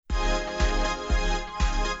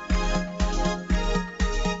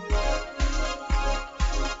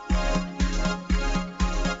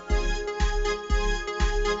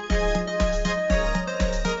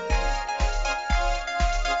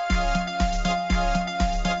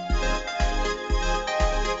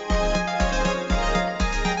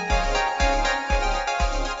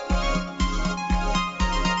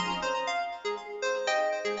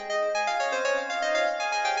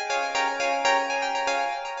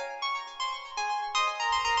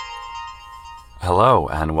Hello,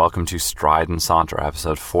 and welcome to Stride and Saunter,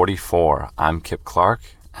 episode 44. I'm Kip Clark,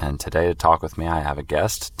 and today to talk with me, I have a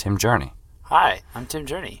guest, Tim Journey. Hi, I'm Tim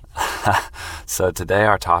Journey. So today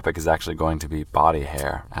our topic is actually going to be body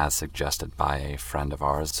hair, as suggested by a friend of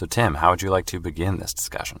ours. So Tim, how would you like to begin this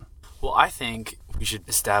discussion? Well, I think we should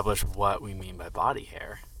establish what we mean by body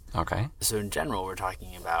hair. Okay. So in general, we're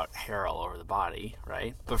talking about hair all over the body,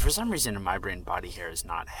 right? But for some reason in my brain, body hair is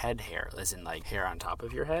not head hair, as in like hair on top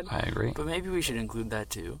of your head. I agree. But maybe we should include that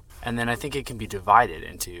too. And then I think it can be divided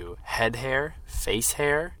into head hair, face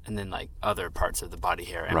hair, and then like other parts of the body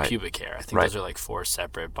hair and pubic hair. I think those are like four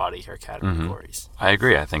separate body hair categories. I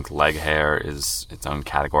agree. I think leg hair is its own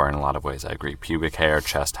category in a lot of ways. I agree. Pubic hair,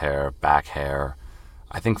 chest hair, back hair.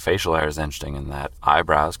 I think facial hair is interesting in that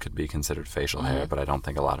eyebrows could be considered facial hair, but I don't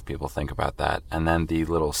think a lot of people think about that. And then the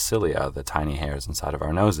little cilia, the tiny hairs inside of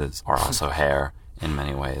our noses, are also hair in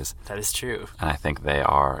many ways. That is true. And I think they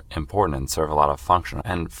are important and serve a lot of function.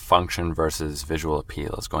 And function versus visual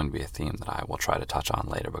appeal is going to be a theme that I will try to touch on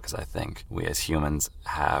later, because I think we as humans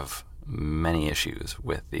have many issues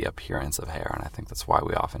with the appearance of hair, and I think that's why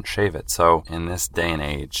we often shave it. So in this day and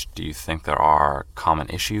age, do you think there are common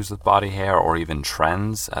issues with body hair or even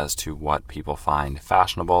trends as to what people find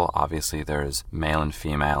fashionable? Obviously there's male and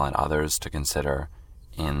female and others to consider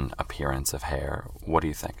in appearance of hair. What do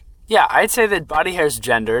you think? Yeah, I'd say that body hair is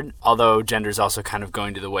gendered, although gender is also kind of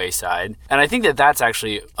going to the wayside. And I think that that's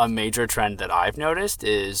actually a major trend that I've noticed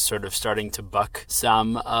is sort of starting to buck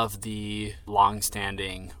some of the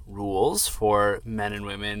long-standing rules for men and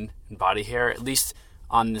women in body hair, at least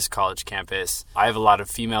on this college campus. I have a lot of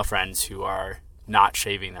female friends who are not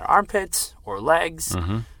shaving their armpits or legs.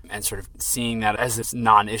 And sort of seeing that as this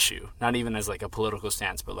non-issue, not even as like a political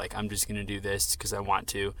stance, but like I'm just going to do this because I want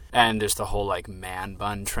to. And there's the whole like man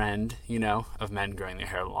bun trend, you know, of men growing their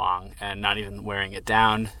hair long and not even wearing it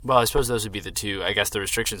down. Well, I suppose those would be the two, I guess, the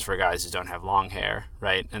restrictions for guys who don't have long hair,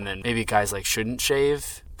 right? And then maybe guys like shouldn't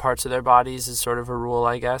shave parts of their bodies is sort of a rule,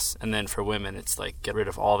 I guess. And then for women, it's like get rid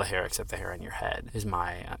of all the hair except the hair on your head is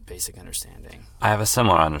my basic understanding. I have a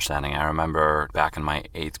similar understanding. I remember back in my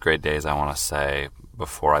 8th grade days, I want to say,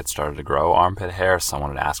 before I'd started to grow armpit hair,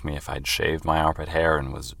 someone had asked me if I'd shaved my armpit hair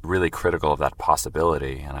and was really critical of that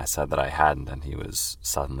possibility, and I said that I hadn't, and he was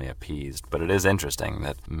suddenly appeased. But it is interesting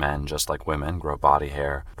that men, just like women, grow body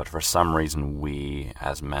hair, but for some reason we,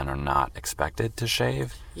 as men, are not expected to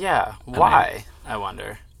shave. Yeah, why? I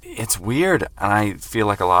wonder. It's weird, and I feel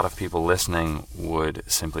like a lot of people listening would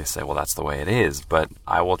simply say, well, that's the way it is, but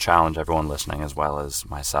I will challenge everyone listening, as well as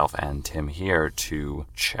myself and Tim here, to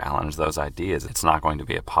challenge those ideas. It's not going to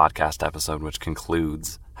be a podcast episode which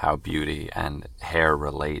concludes how beauty and hair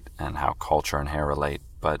relate and how culture and hair relate,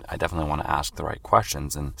 but I definitely want to ask the right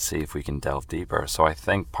questions and see if we can delve deeper. So I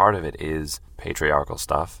think part of it is patriarchal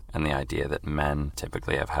stuff and the idea that men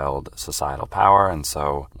typically have held societal power, and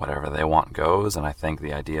so whatever they want goes. And I think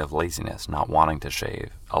the idea of laziness, not wanting to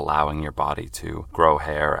shave, allowing your body to grow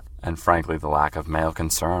hair, and frankly the lack of male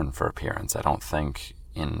concern for appearance. I don't think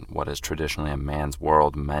in what is traditionally a man's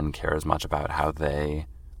world, men care as much about how they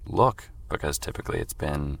look, because typically it's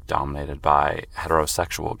been dominated by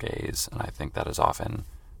heterosexual gaze, and I think that is often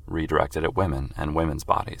redirected at women and women's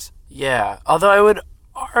bodies. Yeah, although I would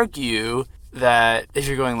argue that if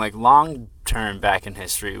you're going like long term back in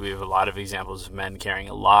history, we have a lot of examples of men caring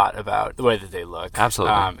a lot about the way that they look.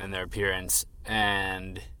 Absolutely. And their appearance.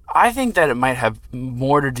 And I think that it might have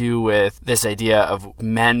more to do with this idea of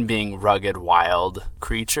men being rugged, wild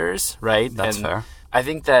creatures, right? That's fair. I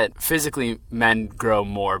think that physically men grow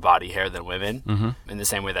more body hair than women, in the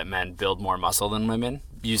same way that men build more muscle than women,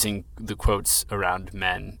 using the quotes around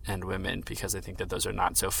men and women because I think that those are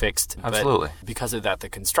not so fixed. Absolutely. But because of that, the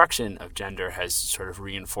construction of gender has sort of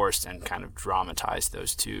reinforced and kind of dramatized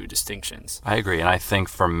those two distinctions. I agree, and I think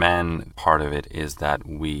for men, part of it is that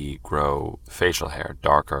we grow facial hair,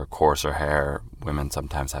 darker, coarser hair. Women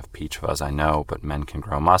sometimes have peach fuzz, I know, but men can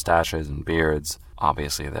grow mustaches and beards.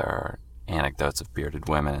 Obviously, there are anecdotes of bearded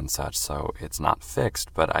women and such, so it's not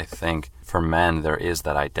fixed. But I think for men, there is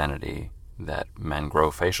that identity that men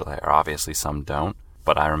grow facial hair. Obviously, some don't.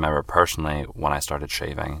 But I remember personally when I started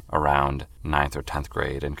shaving around 9th or 10th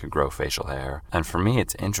grade and could grow facial hair. And for me,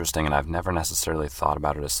 it's interesting, and I've never necessarily thought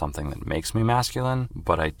about it as something that makes me masculine.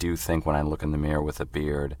 But I do think when I look in the mirror with a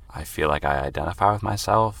beard, I feel like I identify with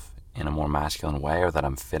myself in a more masculine way, or that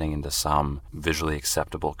I'm fitting into some visually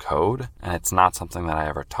acceptable code. And it's not something that I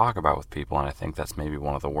ever talk about with people, and I think that's maybe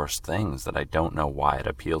one of the worst things, that I don't know why it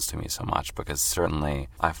appeals to me so much, because certainly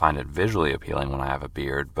I find it visually appealing when I have a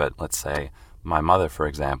beard, but let's say my mother, for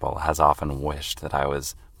example, has often wished that I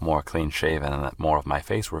was more clean-shaven and that more of my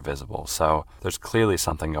face were visible. So there's clearly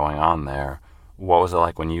something going on there What was it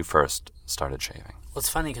like when you first started shaving? Well, it's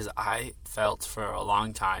funny because I felt for a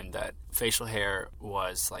long time that facial hair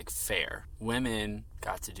was like fair. Women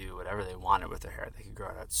got to do whatever they wanted with their hair. They could grow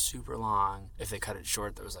it out super long. If they cut it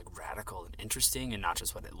short, that was like radical and interesting and not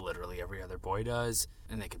just what literally every other boy does.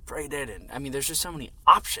 And they could braid it. And I mean, there's just so many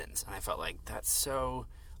options. And I felt like that's so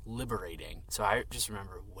liberating. So I just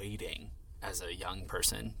remember waiting as a young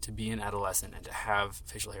person to be an adolescent and to have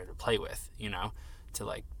facial hair to play with, to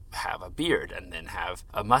like have a beard and then have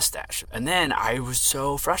a mustache. And then I was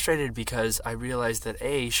so frustrated because I realized that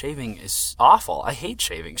shaving is awful. I hate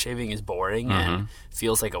shaving. Shaving is boring and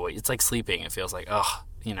feels like a weight. It's like sleeping. It feels like, I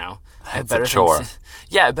have better things.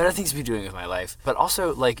 Better things to be doing with my life. But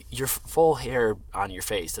also, like, your full hair on your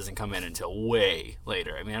face doesn't come in until way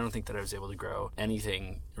later. I mean, I don't think that I was able to grow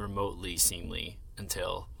anything remotely seemly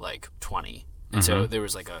until like 20. And so there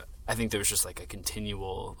was I think there was just like a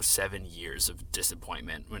continual 7 years of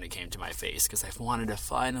disappointment when it came to my face because I wanted to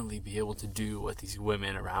finally be able to do what these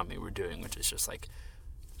women around me were doing, which is just like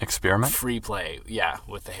experiment? Free play,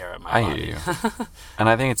 with the hair on my body. I hear you. And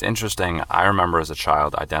I think it's interesting. I remember as a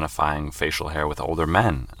child identifying facial hair with older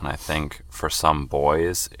men. And I think for some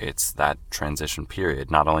boys, it's that transition period.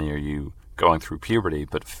 Not only are you going through puberty,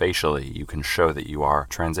 but facially you can show that you are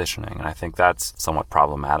transitioning. And I think that's somewhat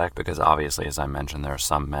problematic because obviously, as I mentioned, there are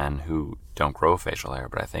some men who don't grow facial hair,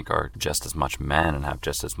 but I think are just as much men and have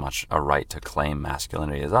just as much a right to claim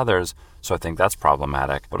masculinity as others. So I think that's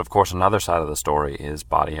problematic. But of course, another side of the story is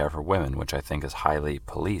body hair for women, which I think is highly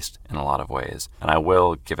policed in a lot of ways. And I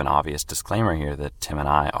will give an obvious disclaimer here that Tim and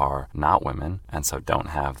I are not women, and so don't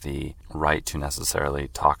have the right to necessarily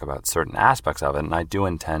talk about certain aspects of it. And I do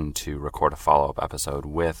intend to record a follow-up episode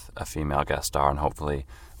with a female guest star and hopefully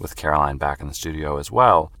with Caroline back in the studio as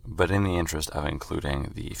well, but in the interest of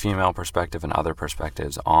including the female perspective and other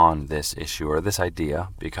perspectives on this issue or this idea,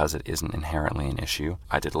 because it isn't inherently an issue,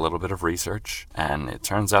 I did a little bit of research, and it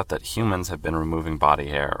turns out that humans have been removing body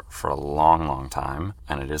hair for a long, long time,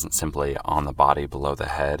 and it isn't simply on the body below the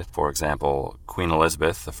head. For example, Queen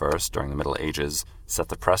Elizabeth I during the Middle Ages set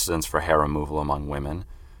the precedence for hair removal among women,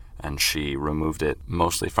 and she removed it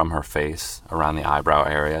mostly from her face around the eyebrow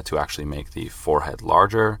area to actually make the forehead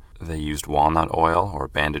larger. They used walnut oil or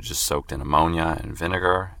bandages soaked in ammonia and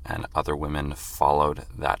vinegar, and other women followed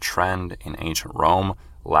that trend. In ancient Rome,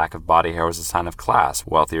 lack of body hair was a sign of class.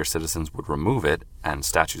 Wealthier citizens would remove it, and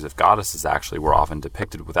statues of goddesses actually were often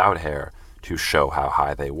depicted without hair to show how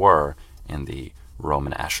high they were in the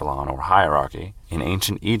Roman echelon or hierarchy. In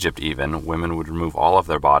ancient Egypt even, women would remove all of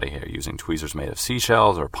their body hair using tweezers made of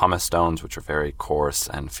seashells or pumice stones, which are very coarse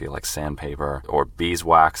and feel like sandpaper, or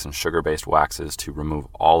beeswax and sugar-based waxes to remove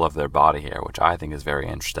all of their body hair, which I think is very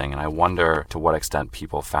interesting. And I wonder to what extent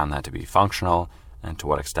people found that to be functional and to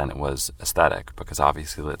what extent it was aesthetic, because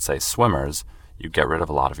obviously, let's say swimmers, you get rid of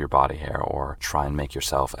a lot of your body hair or try and make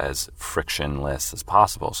yourself as frictionless as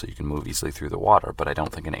possible so you can move easily through the water. But I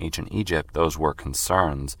don't think in ancient Egypt those were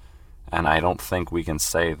concerns. And I don't think we can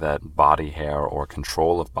say that body hair or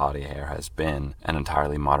control of body hair has been an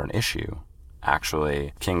entirely modern issue.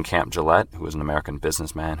 Actually, King Camp Gillette, who was an American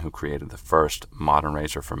businessman who created the first modern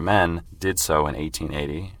razor for men, did so in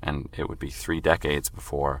 1880, and it would be 3 decades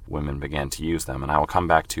before women began to use them. And I will come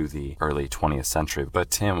back to the early 20th century.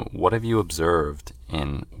 But Tim, what have you observed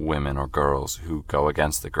in women or girls who go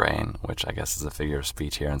against the grain, which I guess is a figure of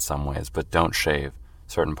speech here in some ways, but don't shave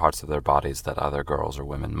certain parts of their bodies that other girls or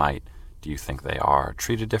women might? Do you think they are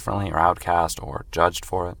treated differently or outcast or judged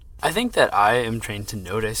for it? I think that I am trained to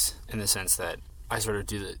notice in the sense that I sort of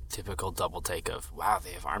do the typical double take of, wow,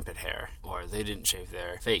 they have armpit hair, or they didn't shave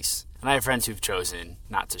their face. And I have friends who've chosen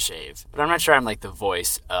not to shave. But I'm not sure I'm like the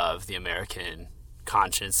voice of the American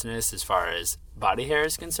consciousness as far as body hair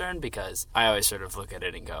is concerned, because I always sort of look at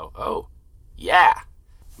it and go, oh, yeah.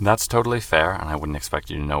 That's totally fair, and I wouldn't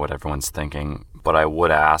expect you to know what everyone's thinking, but I would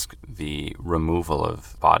ask the removal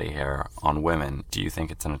of body hair on women, do you think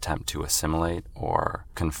it's an attempt to assimilate or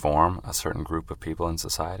conform a certain group of people in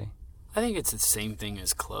society? I think it's the same thing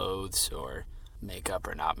as clothes or makeup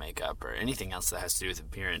or not makeup or anything else that has to do with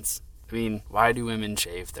appearance. I mean, why do women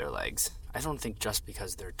shave their legs? I don't think just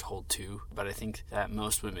because they're told to, but I think that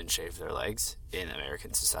most women shave their legs in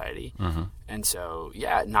American society. Mm-hmm. And so,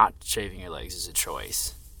 not shaving your legs is a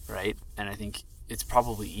choice, right? And I think it's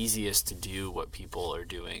probably easiest to do what people are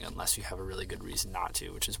doing unless you have a really good reason not to,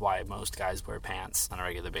 which is why most guys wear pants on a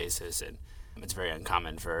regular basis, and it's very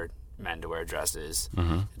uncommon for men to wear dresses,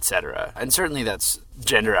 etc. And certainly that's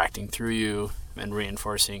gender acting through you and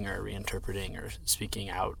reinforcing or reinterpreting or speaking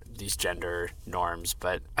out these gender norms.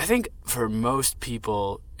 But I think for most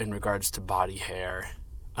people in regards to body hair,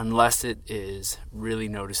 unless it is really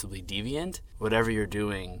noticeably deviant, whatever you're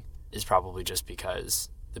doing is probably just because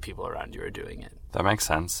the people around you are doing it. That makes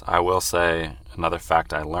sense. I will say another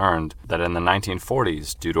fact I learned, that in the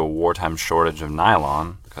 1940s, due to a wartime shortage of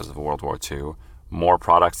nylon because of World War II, more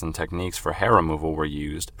products and techniques for hair removal were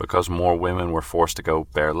used because more women were forced to go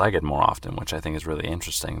bare-legged more often, which I think is really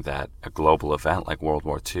interesting, that a global event like World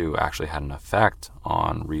War II actually had an effect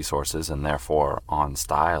on resources and therefore on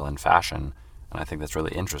style and fashion. And I think that's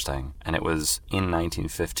really interesting. And it was in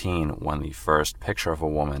 1915 when the first picture of a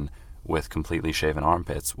woman with completely shaven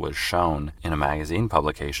armpits was shown in a magazine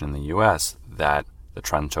publication in the US that the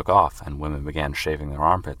trend took off and women began shaving their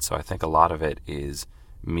armpits. So I think a lot of it is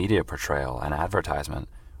media portrayal and advertisement,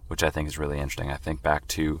 which I think is really interesting. I think back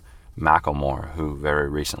to Macklemore, who very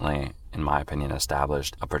recently, in my opinion,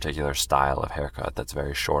 established a particular style of haircut that's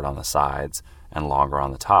very short on the sides and longer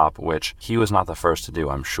on the top, which he was not the first to do,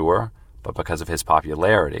 I'm sure, but because of his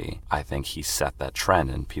popularity, I think he set that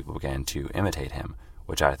trend and people began to imitate him,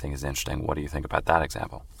 which I think is interesting. What do you think about that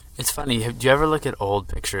example? It's funny. Do you ever look at old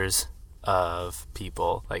pictures of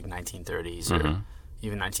people like 1930s or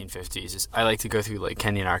even 1950s? I like to go through like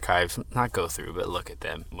Kenyan archives, not go through, but look at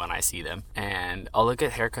them when I see them. And I'll look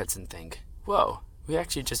at haircuts and think, whoa, we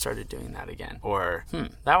actually just started doing that again. Or,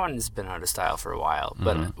 that one's been out of style for a while.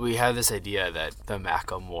 But we have this idea that the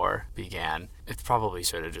Macklemore began. It's probably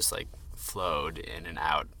sort of just like flowed in and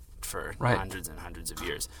out for hundreds and hundreds of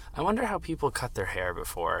years. I wonder how people cut their hair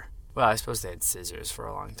before. Well, I suppose they had scissors for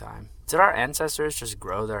a long time. Did our ancestors just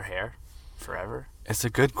grow their hair forever? It's a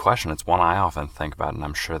good question. It's one I often think about, and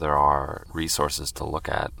I'm sure there are resources to look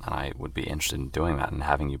at, and I would be interested in doing that and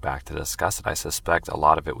having you back to discuss it. I suspect a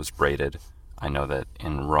lot of it was braided. I know that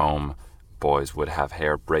in Rome, boys would have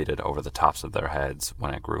hair braided over the tops of their heads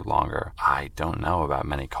when it grew longer. I don't know about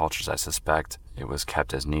many cultures. I suspect it was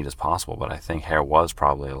kept as neat as possible, but I think hair was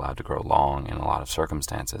probably allowed to grow long in a lot of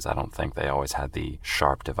circumstances. I don't think they always had the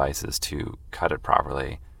sharp devices to cut it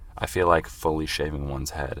properly. I feel like fully shaving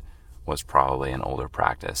one's head was probably an older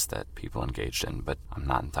practice that people engaged in, but I'm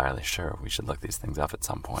not entirely sure. We should look these things up at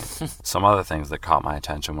some point. Some other things that caught my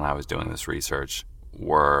attention when I was doing this research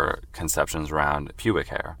were conceptions around pubic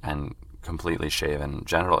hair and completely shaven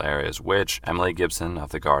genital areas, which Emily Gibson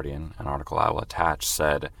of The Guardian, an article I will attach,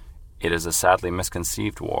 said, "It is a sadly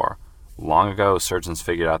misconceived war. Long ago, surgeons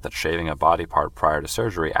figured out that shaving a body part prior to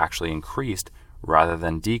surgery actually increased rather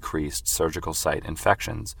than decreased surgical site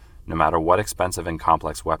infections. No matter what expensive and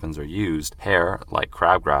complex weapons are used, hair, like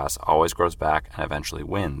crabgrass, always grows back and eventually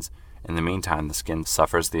wins. In the meantime, the skin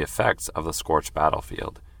suffers the effects of the scorched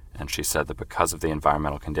battlefield." And she said that because of the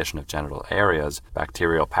environmental condition of genital areas,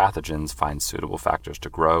 bacterial pathogens find suitable factors to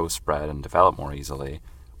grow, spread, and develop more easily,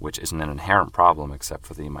 which isn't an inherent problem except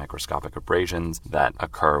for the microscopic abrasions that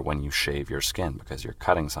occur when you shave your skin because you're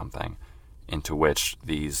cutting something, into which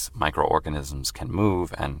these microorganisms can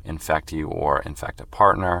move and infect you or infect a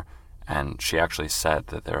partner. And she actually said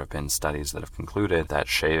that there have been studies that have concluded that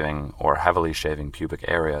shaving or heavily shaving pubic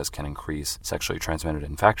areas can increase sexually transmitted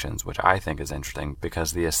infections, which I think is interesting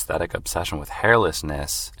because the aesthetic obsession with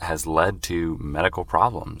hairlessness has led to medical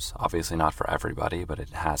problems. Obviously not for everybody, but it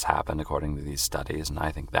has happened according to these studies, and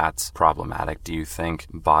I think that's problematic. Do you think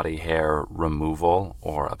body hair removal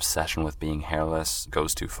or obsession with being hairless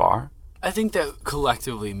goes too far? I think that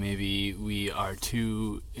collectively maybe we are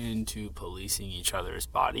too into policing each other's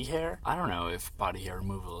body hair. I don't know if body hair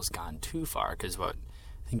removal has gone too far, because I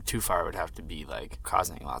think too far would have to be like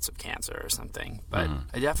causing lots of cancer or something. But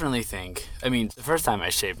I definitely think, the first time I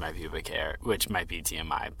shaved my pubic hair, which might be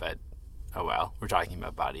TMI, but oh well, we're talking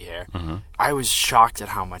about body hair, I was shocked at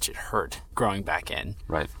how much it hurt growing back in.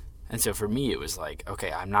 Right. And so for me, it was like,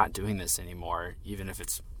 okay, I'm not doing this anymore, even if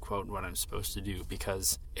it's, quote, what I'm supposed to do,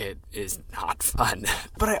 because it is not fun.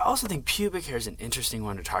 But I also think pubic hair is an interesting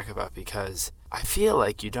one to talk about because I feel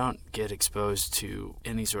like you don't get exposed to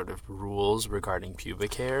any sort of rules regarding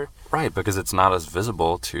pubic hair. Right, because it's not as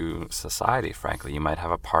visible to society, frankly. You might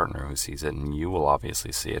have a partner who sees it, and you will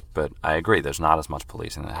obviously see it, but I agree, there's not as much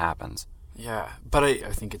policing that happens. Yeah, but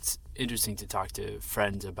I think it's interesting to talk to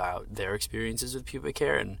friends about their experiences with pubic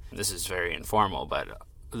hair, and this is very informal, but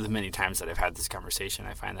the many times that I've had this conversation,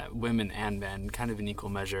 I find that women and men, kind of in equal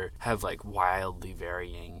measure, have like wildly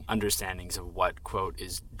varying understandings of what, quote,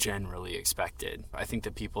 is generally expected. I think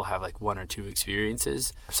that people have like one or two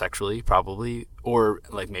experiences, sexually probably, or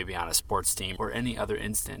like maybe on a sports team or any other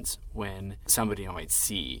instance when somebody might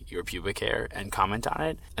see your pubic hair and comment on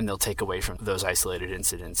it, and they'll take away from those isolated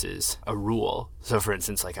incidences a rule. So for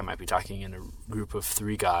instance, like I might be talking in a group of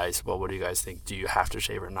 3 guys, well, what do you guys think? Do you have to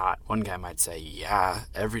shave or not? One guy might say, yeah,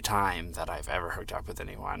 every time that I've ever hooked up with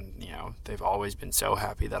anyone, they've always been so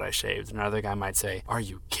happy that I shaved. Another guy might say, are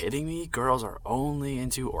you kidding me? Girls are only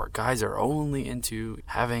into, or guys are only into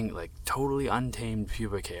having like totally untamed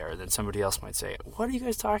pubic hair. Then somebody else might say, what are you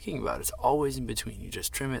guys talking about? It's always in between. You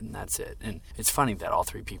just trim it and that's it. And it's funny that all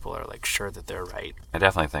three people are like sure that they're right. I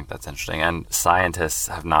definitely think that's interesting. And scientists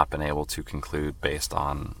have not been able to conclude, based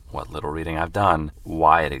on what little reading I've done,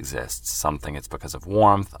 why it exists. Some think it's because of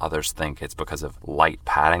warmth. Others think it's because of light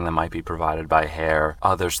padding that might be provided by hair.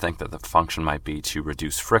 Others think that the function might be to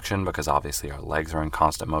reduce friction because obviously our legs are in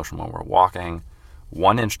constant motion when we're walking.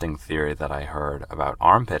 One interesting theory that I heard about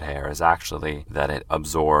armpit hair is actually that it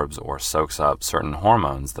absorbs or soaks up certain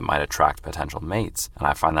hormones that might attract potential mates. And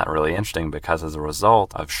I find that really interesting because as a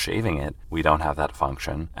result of shaving it, we don't have that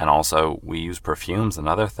function. And also we use perfumes and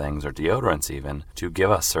other things, or deodorants even, to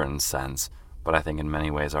give us certain scents. But I think in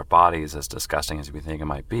many ways our bodies, as disgusting as we think it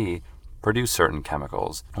might be, produce certain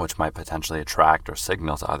chemicals which might potentially attract or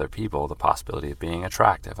signal to other people the possibility of being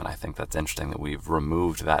attractive. And I think that's interesting that we've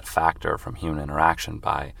removed that factor from human interaction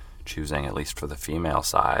by choosing, at least for the female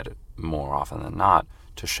side, more often than not,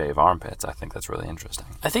 to shave armpits. I think that's really interesting.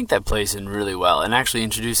 I think that plays in really well. And actually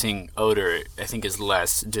introducing odor, I think, is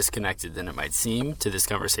less disconnected than it might seem to this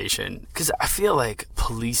conversation. Because I feel like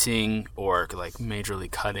policing or like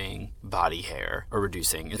majorly cutting body hair or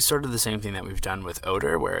reducing is sort of the same thing that we've done with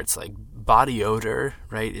odor, where it's like body odor,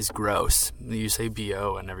 right, is gross. You say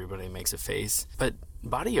BO and everybody makes a face. But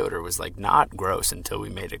body odor was like not gross until we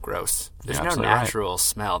made it gross. There's no natural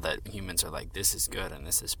smell that humans are like, this is good and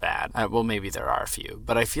this is bad. Well, maybe there are a few,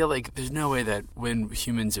 but I feel like there's no way that when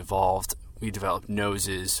humans evolved, we developed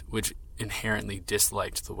noses which inherently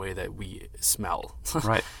disliked the way that we smell.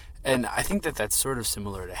 Right. And I think that that's sort of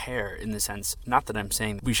similar to hair in the sense, not that I'm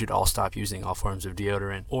saying we should all stop using all forms of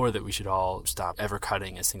deodorant or that we should all stop ever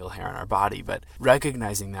cutting a single hair on our body, but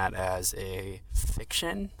recognizing that as a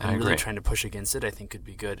fiction and really trying to push against it, I think could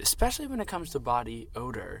be good, especially when it comes to body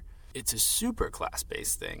odor. It's a super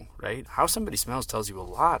class-based thing, right? How somebody smells tells you a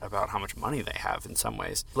lot about how much money they have in some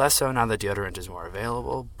ways. Less so now that deodorant is more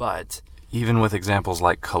available, but even with examples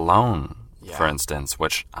like cologne, for instance,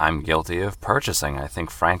 which I'm guilty of purchasing. I think,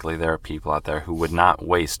 frankly, there are people out there who would not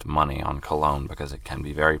waste money on cologne because it can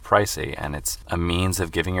be very pricey, and it's a means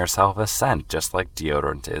of giving yourself a scent, just like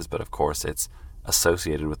deodorant is, but of course it's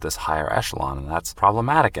associated with this higher echelon, and that's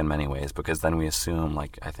problematic in many ways because then we assume,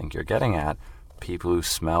 like I think you're getting at, people who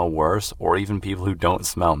smell worse or even people who don't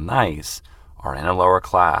smell nice are in a lower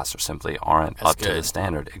class or simply aren't up to the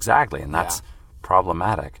standard. Exactly, and that's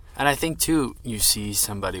problematic. And I think, too, you see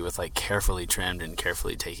somebody with, like, carefully trimmed and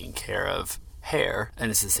carefully taken care of hair,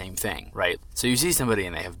 and it's the same thing, right? So you see somebody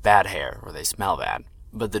and they have bad hair or they smell bad,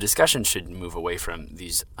 but the discussion should move away from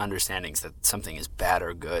these understandings that something is bad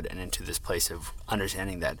or good and into this place of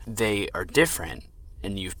understanding that they are different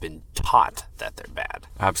and you've been taught that they're bad.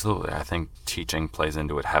 Absolutely. I think teaching plays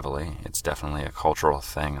into it heavily. It's definitely a cultural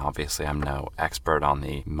thing. Obviously, I'm no expert on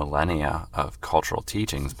the millennia of cultural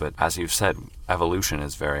teachings, but as you've said, evolution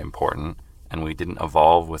is very important, and we didn't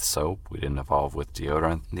evolve with soap. We didn't evolve with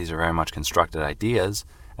deodorant. These are very much constructed ideas,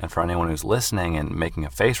 and for anyone who's listening and making a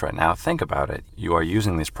face right now, think about it. You are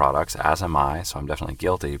using these products, as am I, so I'm definitely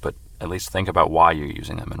guilty, but at least think about why you're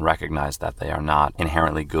using them and recognize that they are not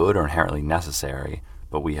inherently good or inherently necessary,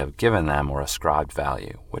 but we have given them or ascribed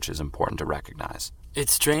value, which is important to recognize.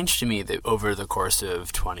 It's strange to me that over the course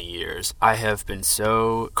of 20 years, I have been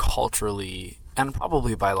so culturally and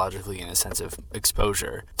probably biologically in a sense of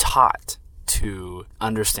exposure, taught to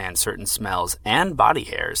understand certain smells and body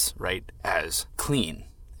hairs, right, as clean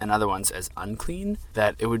and other ones as unclean,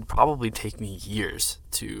 that it would probably take me years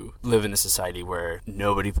to live in a society where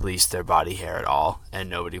nobody policed their body hair at all and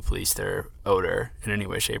nobody policed their odor in any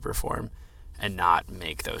way, shape, or form, and not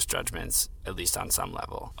make those judgments, at least on some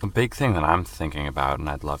level. A big thing that I'm thinking about, and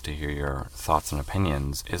I'd love to hear your thoughts and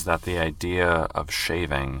opinions, is that the idea of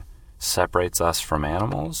shaving separates us from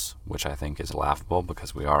animals, which I think is laughable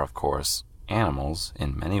because we are, of course, animals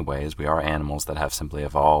in many ways. We are animals that have simply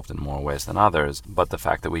evolved in more ways than others, but the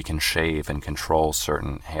fact that we can shave and control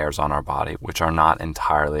certain hairs on our body, which are not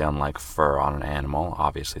entirely unlike fur on an animal.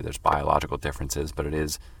 Obviously, there's biological differences, but it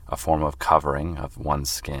is a form of covering of one's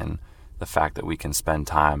skin. The fact that we can spend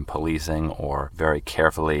time policing or very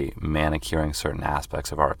carefully manicuring certain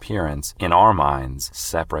aspects of our appearance, in our minds,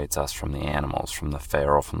 separates us from the animals, from the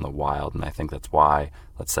feral, from the wild. And I think that's why,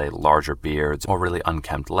 let's say, larger beards or really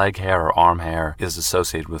unkempt leg hair or arm hair is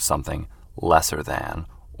associated with something lesser than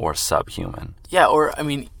or subhuman. Yeah, or, I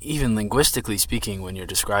mean, even linguistically speaking, when you're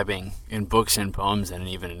describing in books and poems and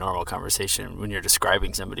even in normal conversation, when you're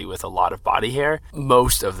describing somebody with a lot of body hair,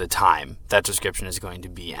 most of the time that description is going to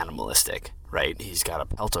be animalistic, right? He's got a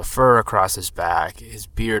pelt of fur across his back. His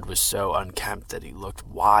beard was so unkempt that he looked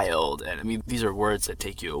wild. And, I mean, these are words that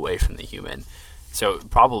take you away from the human. So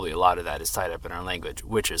probably a lot of that is tied up in our language,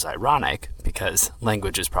 which is ironic because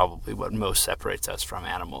language is probably what most separates us from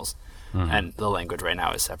animals. And the language right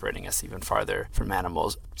now is separating us even farther from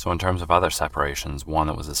animals. So in terms of other separations, one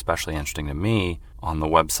that was especially interesting to me, on the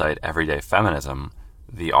website Everyday Feminism,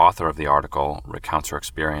 the author of the article recounts her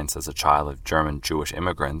experience as a child of German Jewish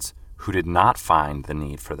immigrants who did not find the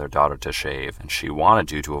need for their daughter to shave, and she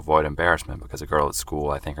wanted to avoid embarrassment because a girl at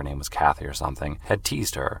school, I think her name was Kathy or something, had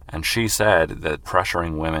teased her. And she said that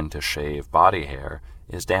pressuring women to shave body hair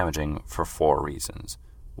is damaging for 4 reasons.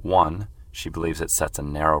 1, she believes it sets a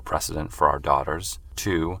narrow precedent for our daughters.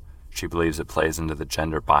 2, she believes it plays into the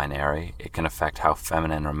gender binary. It can affect how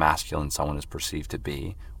feminine or masculine someone is perceived to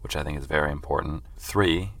be, which I think is very important.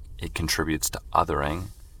 3, it contributes to othering.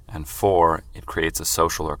 And 4, it creates a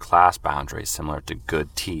social or class boundary similar to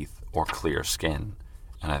good teeth or clear skin.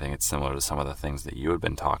 And I think it's similar to some of the things that you had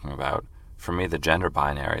been talking about. For me, the gender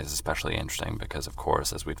binary is especially interesting because, of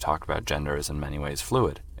course, as we've talked about, gender is in many ways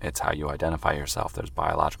fluid. It's how you identify yourself. There's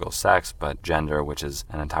biological sex, but gender, which is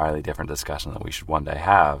an entirely different discussion that we should one day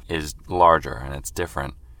have, is larger and it's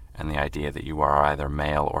different. And the idea that you are either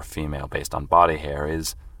male or female based on body hair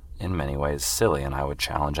is in many ways silly, and I would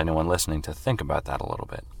challenge anyone listening to think about that a little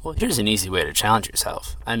bit. Well, here's an easy way to challenge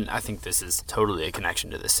yourself, and I think this is totally a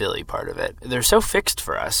connection to the silly part of it. They're so fixed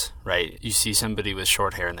for us, right? You see somebody with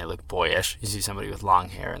short hair and they look boyish. You see somebody with long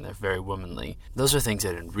hair and they're very womanly. Those are things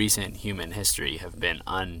that in recent human history have been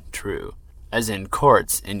untrue. As in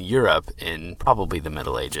courts in Europe in probably the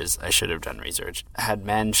Middle Ages, I should have done research, had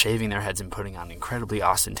men shaving their heads and putting on incredibly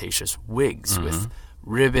ostentatious wigs with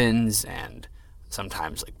ribbons and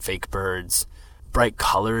sometimes like fake birds, bright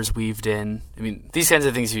colors weaved in. I mean, these kinds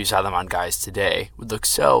of things, if you saw them on guys today, would look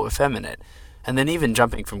so effeminate. And then even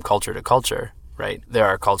jumping from culture to culture, right? There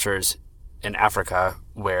are cultures in Africa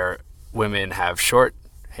where women have short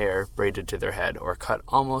hair braided to their head or cut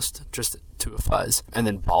almost just to a fuzz. And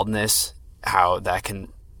then baldness, how that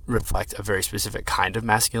can reflect a very specific kind of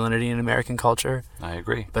masculinity in American culture. I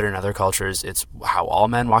agree. But in other cultures, it's how all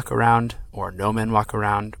men walk around, or no men walk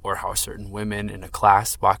around, or how certain women in a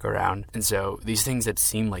class walk around. And so these things that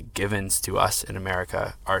seem like givens to us in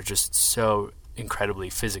America are just so incredibly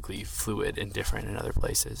physically fluid and different in other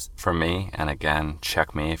places. For me, and again,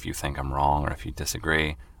 check me if you think I'm wrong or if you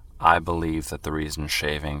disagree, I believe that the reason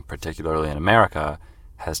shaving, particularly in America,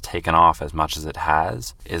 has taken off as much as it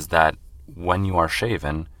has is that when you are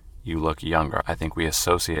shaven, you look younger. I think we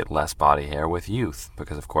associate less body hair with youth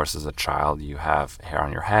because, of course, as a child, you have hair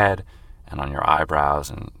on your head and on your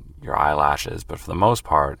eyebrows and your eyelashes, but for the most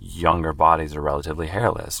part, younger bodies are relatively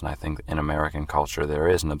hairless. And I think in American culture, there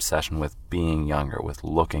is an obsession with being younger, with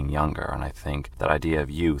looking younger. And I think that idea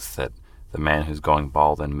of youth, that the man who's going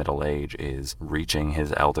bald in middle age is reaching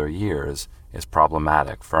his elder years, is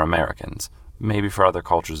problematic for Americans. Maybe for other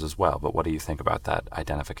cultures as well, but what do you think about that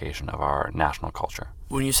identification of our national culture?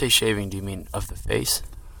 When you say shaving, do you mean of the face?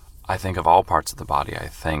 I think of all parts of the body. I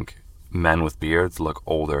think men with beards look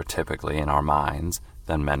older typically in our minds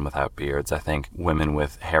than men without beards. I think women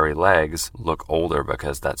with hairy legs look older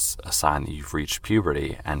because that's a sign that you've reached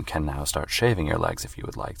puberty and can now start shaving your legs if you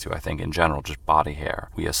would like to. I think in general, just body hair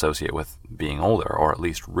we associate with being older, or at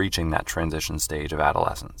least reaching that transition stage of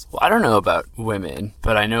adolescence. Well, I don't know about women,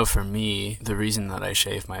 but I know for me, the reason that I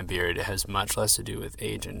shave my beard has much less to do with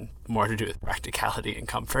age and more to do with practicality and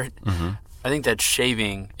comfort. I think that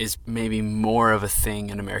shaving is maybe more of a thing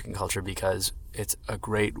in American culture because it's a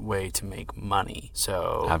great way to make money.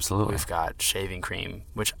 So absolutely, we've got shaving cream,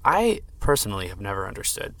 which I personally have never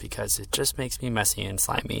understood because it just makes me messy and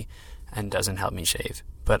slimy and doesn't help me shave.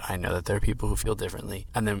 But I know that there are people who feel differently.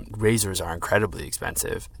 And then razors are incredibly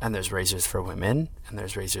expensive. And there's razors for women, and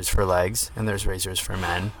there's razors for legs, and there's razors for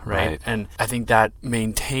men, right? And I think that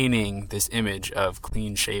maintaining this image of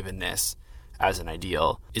clean shavenness as an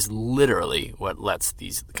ideal is literally what lets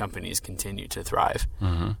these companies continue to thrive.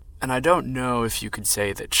 And I don't know if you could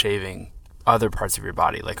say that shaving other parts of your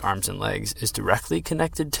body, like arms and legs, is directly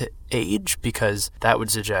connected to age, because that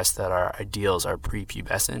would suggest that our ideals are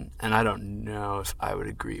prepubescent, and I don't know if I would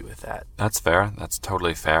agree with that. That's fair. That's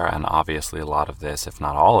totally fair, and obviously a lot of this, if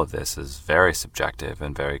not all of this, is very subjective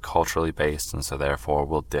and very culturally based, and so therefore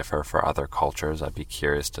will differ for other cultures. I'd be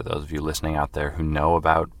curious to those of you listening out there who know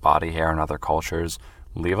about body hair in other cultures,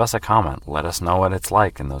 leave us a comment. Let us know what it's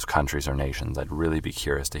like in those countries or nations. I'd really be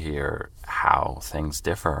curious to hear how things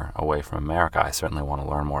differ away from America. I certainly want to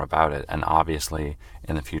learn more about it. And obviously,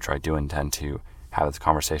 in the future, I do intend to have this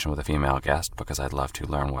conversation with a female guest because I'd love to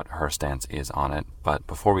learn what her stance is on it. But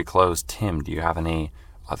before we close, Tim, do you have any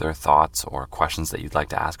other thoughts or questions that you'd like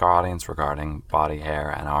to ask our audience regarding body hair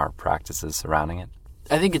and our practices surrounding it?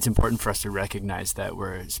 I think it's important for us to recognize that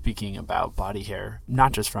we're speaking about body hair,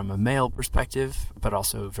 not just from a male perspective, but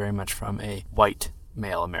also very much from a white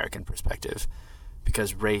male American perspective,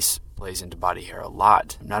 because race plays into body hair a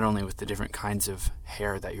lot, not only with the different kinds of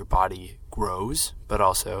hair that your body grows, but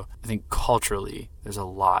also I think culturally there's a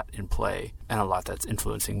lot in play and a lot that's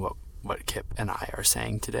influencing what Kip and I are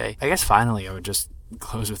saying today. I guess finally I would just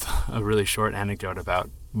close with a really short anecdote about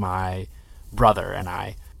my brother and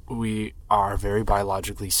I. We are very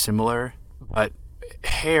biologically similar, but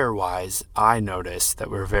hair-wise, I notice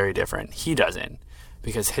that we're very different. He doesn't,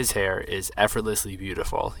 because his hair is effortlessly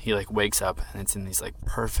beautiful. He wakes up and it's in these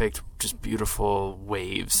perfect, just beautiful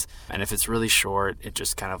waves. And if it's really short, it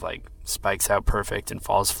just kind of spikes out perfect and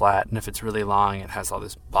falls flat. And if it's really long, it has all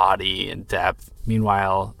this body and depth.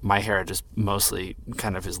 Meanwhile, my hair just mostly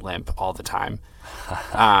kind of is limp all the time,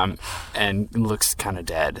 and looks kind of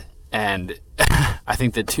dead. And I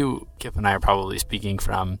think that too, Kip and I are probably speaking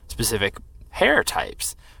from specific hair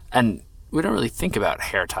types. And we don't really think about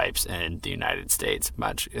hair types in the United States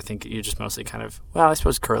much. I think you just mostly I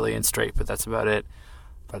suppose curly and straight, but that's about it.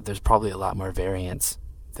 But there's probably a lot more variance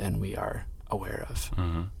than we are aware of.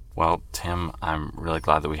 Mm-hmm. Well, Tim, I'm really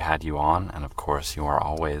glad that we had you on. And of course, you are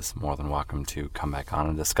always more than welcome to come back on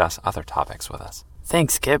and discuss other topics with us.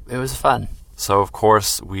 Thanks, Kip. It was fun. So, of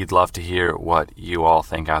course, we'd love to hear what you all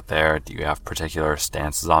think out there. Do you have particular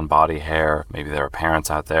stances on body hair? Maybe there are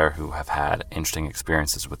parents out there who have had interesting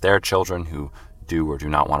experiences with their children who do or do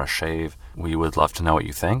not want to shave. We would love to know what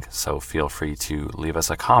you think, so feel free to leave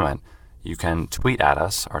us a comment. You can tweet at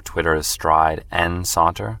us. Our Twitter is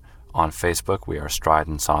StrideNSaunter. On Facebook, we are Stride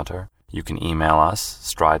and Saunter. You can email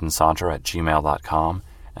us, strideandsaunter@gmail.com.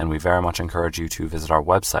 And we very much encourage you to visit our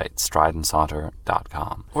website,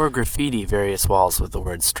 strideandsaunter.com. Or graffiti various walls with the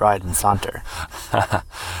word Stride and Saunter.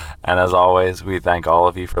 And as always, we thank all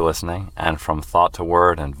of you for listening. And from thought to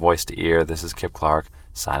word and voice to ear, this is Kip Clark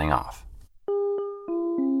signing off.